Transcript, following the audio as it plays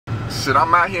Shit,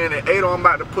 I'm out here in the 8. I'm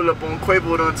about to pull up on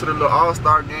Quavo to the little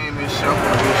all-star game and shit. I'm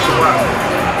gonna go show out.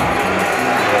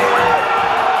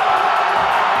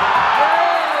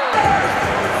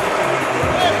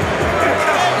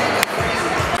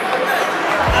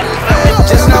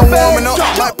 Just now warming up,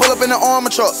 might pull up in the armor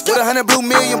truck with 100 blue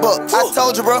million bucks. I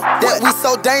told you, bro, that we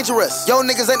so dangerous. Yo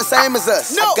niggas ain't the same as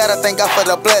us. I gotta thank God for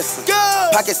the blessing.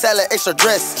 Pocket salad, extra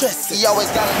dress. He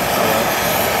always got it.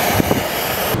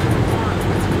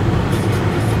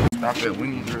 Stop at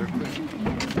Winnie's real quick.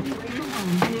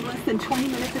 Less than 20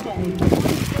 minutes a day.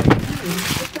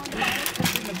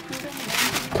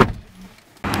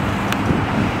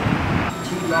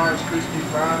 2 large crispy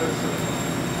fries.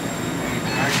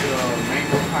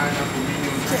 Mango pineapple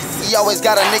medium. He always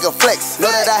got a nigga flex.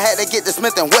 Know that I had to get the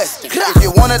Smith & Wesson. If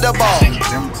you wanted the ball.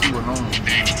 Them 2 alone.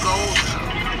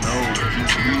 No,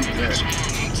 just leave that.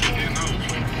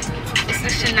 It's a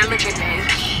Chanel today.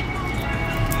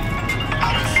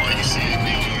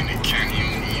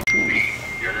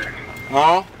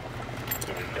 Huh?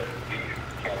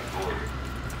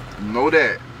 Know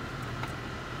that.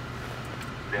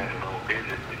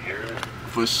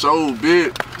 For sure,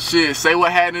 bitch. Shit, say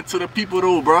what happened to the people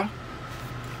though, bruh.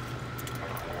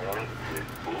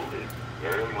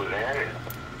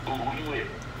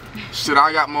 Shit,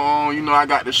 I got my own, you know, I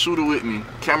got the shooter with me.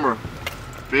 Camera.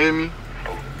 Feel me?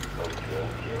 Don't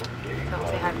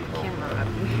say have your camera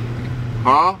up.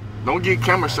 Huh? Don't get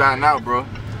camera shy now, bro.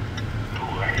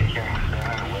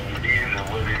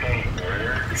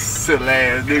 Silly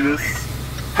ass niggas.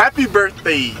 Happy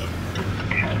birthday.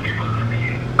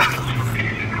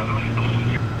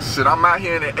 Shit, I'm out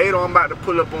here in the 8. I'm about to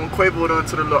pull up on Quavo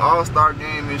to the little all-star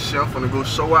game and shit. I'm finna go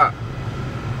show out.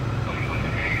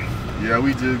 Yeah,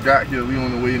 we just got here. We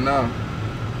on the way now.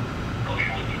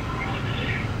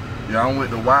 Yeah, I'm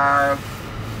with the wife.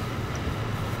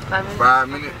 5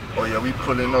 minutes? Oh yeah, we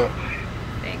pulling up.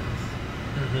 Thanks.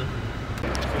 So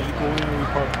you go in, we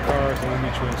park the cars, and we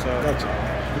meet you inside. That's all.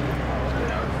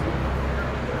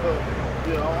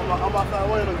 Yeah, I'm outside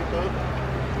waiting on you, cuz.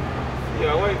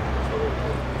 Yeah, wait.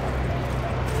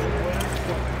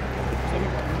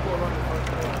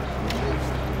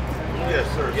 Yes,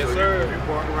 sir. Yes, so sir. If you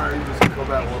park around, you just go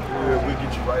back one through here. We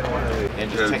get you right on there. And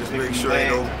just make sure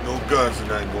ain't no guns or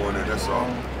nothing going there. That's all.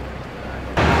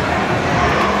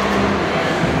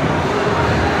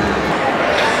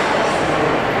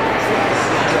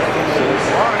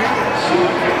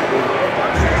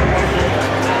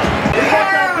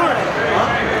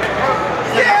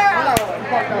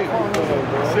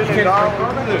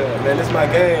 Man, this my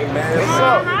gang, man. What's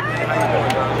up?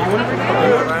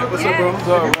 What's up, bro? What's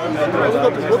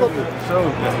up,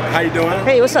 How you doing?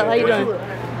 Hey, what's up? How you doing? You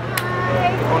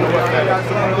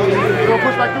gonna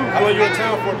push back through? How long you in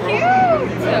town for, bro?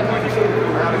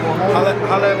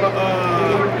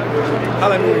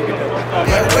 Holla at me when you get there.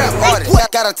 Rap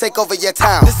artist, gotta take over your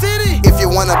town. The city. If you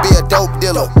wanna be a dope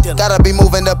dealer, gotta be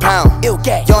moving the pound. Young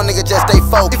nigga just stay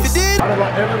focused. If you did,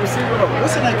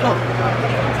 What's in that cup?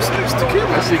 It's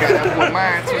tequila. She got that boy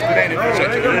mind twisted, ain't it? You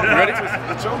ready?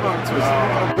 It's your mind twisted.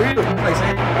 And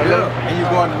you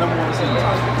going to number 1 receiver.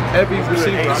 Every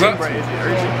receiver.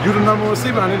 You the number 1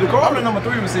 receiver. I need to guard. I'm the number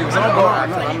 3 receiver. So I'm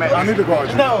guard. I need to guard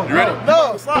you. No. You ready?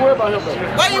 No. Don't worry about him,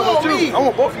 though. why you want me? I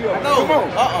want both of y'all. No. Come on.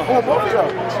 I want both of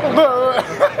y'all. Look.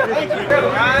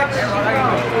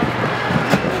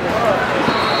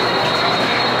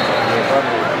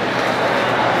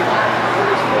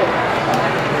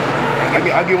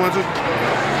 I'll get one too.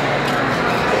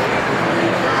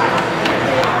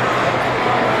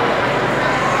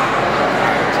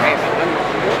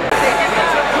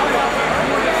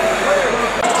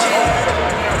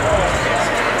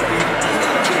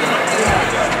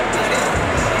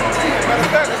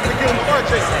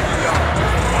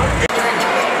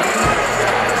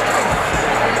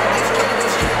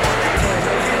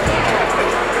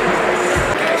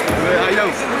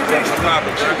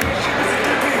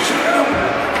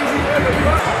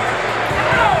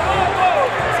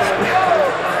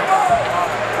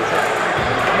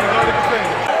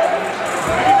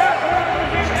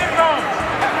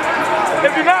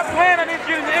 If you're not playing, I need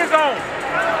you in the end zone.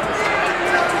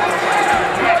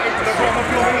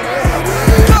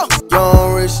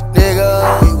 Young rich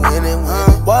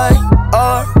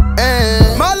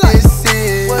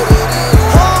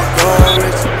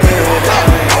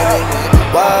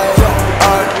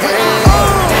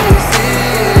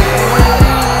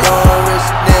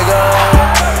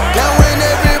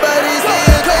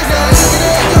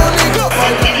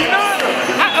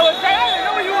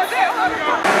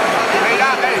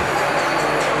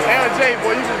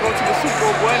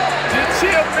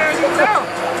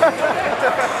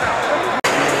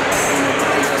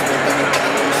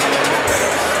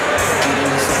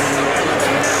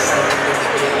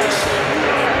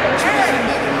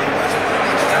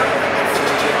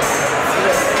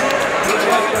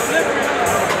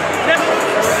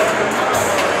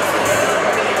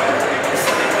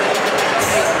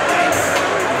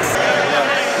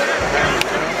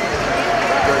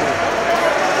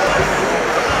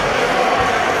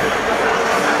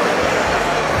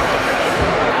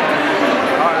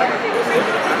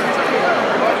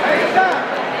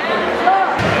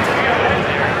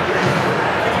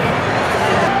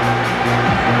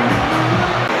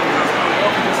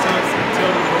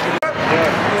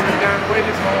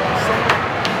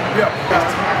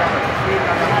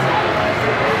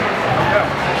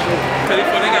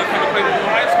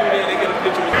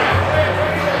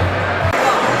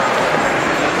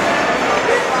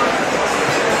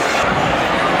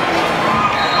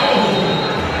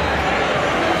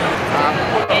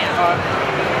You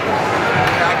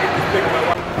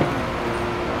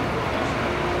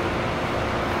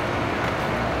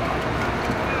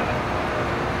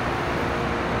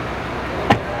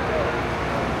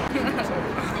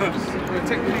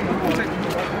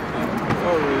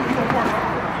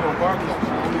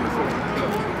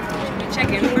check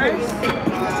in first?